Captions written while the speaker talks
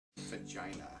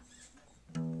vagina.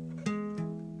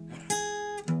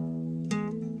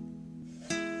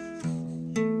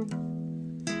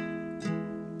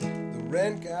 The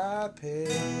rent got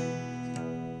paid,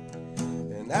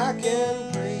 and I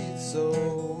can breathe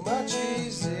so much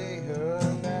easier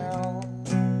now.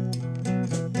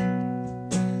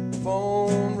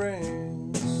 Phone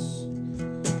rings,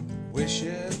 wish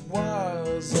it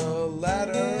was a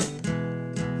letter.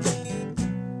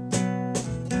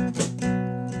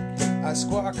 I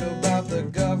squawk about the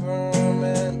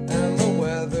government and the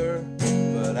weather,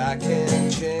 but I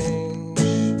can't change.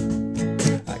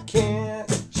 I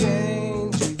can't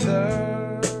change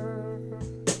either.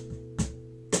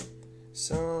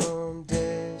 Some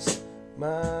days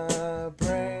my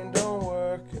brain don't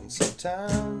work, and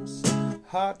sometimes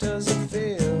heart doesn't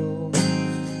feel.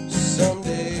 Some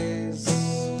days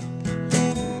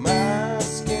my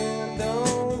skin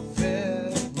don't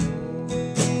fit me.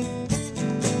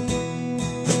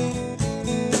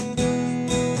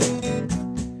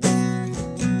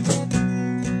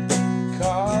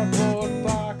 Cardboard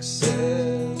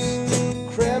boxes,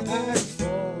 crammed packed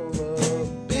full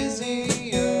of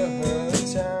busier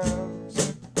times.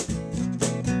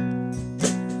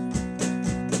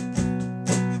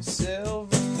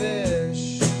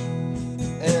 Silverfish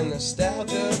and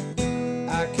nostalgia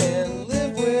I can't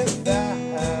live without.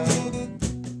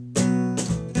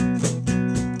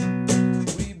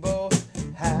 We both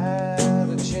had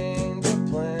a change of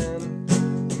plan.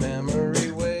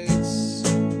 Memory waits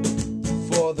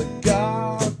for the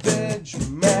garbage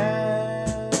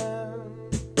man.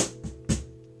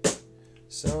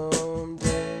 Some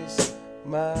days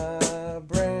my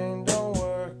brain don't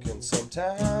work, and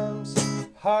sometimes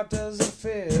heart doesn't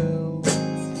feel.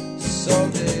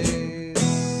 Some days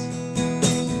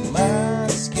my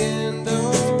skin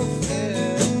don't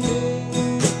fit me.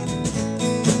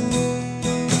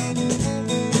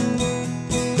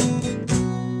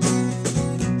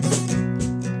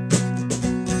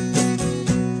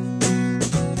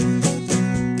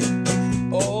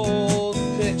 Old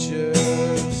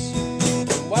pictures,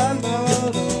 wine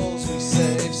bottles we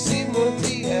save seem worth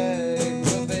the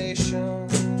aggravation.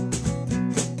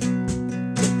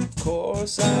 Of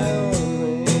course I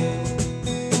only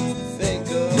think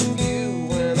of you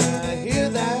when I hear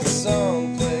that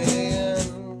song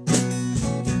playing.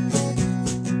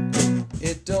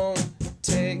 It don't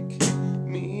take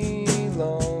me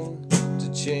long to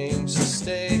change the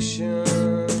station.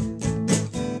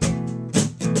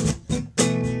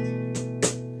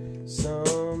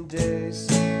 Some days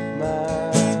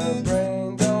my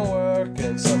brain don't work,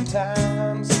 and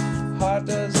sometimes heart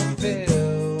doesn't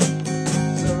feel.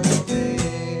 Some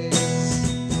days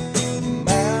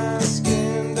my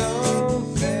skin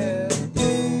don't fit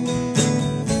me.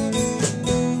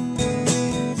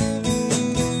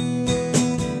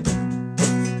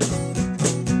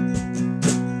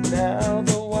 Now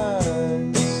the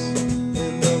wine's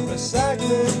in the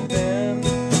recycling bin,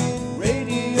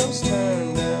 radio's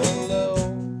turned down low.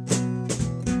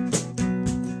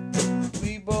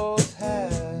 We both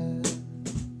had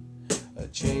a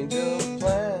change of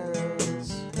plans.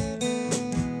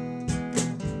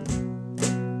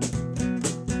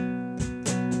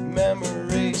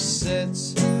 Memory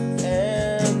sits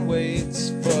and waits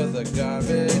for the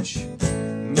garbage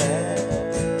man.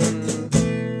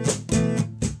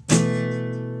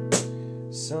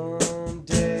 Some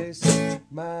days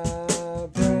my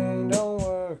brain don't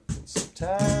work, and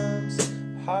sometimes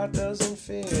heart doesn't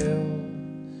feel.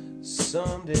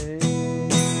 Some days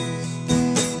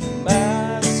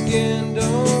my skin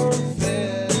don't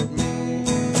fit me.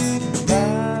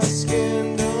 My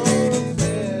skin don't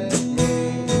fit me.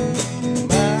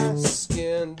 My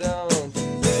skin don't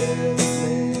fit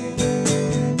me.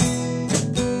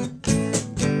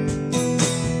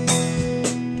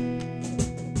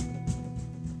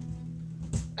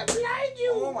 I blind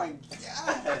you! Oh my god! I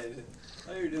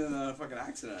thought you were doing a fucking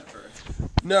accident at first.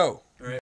 No. Right.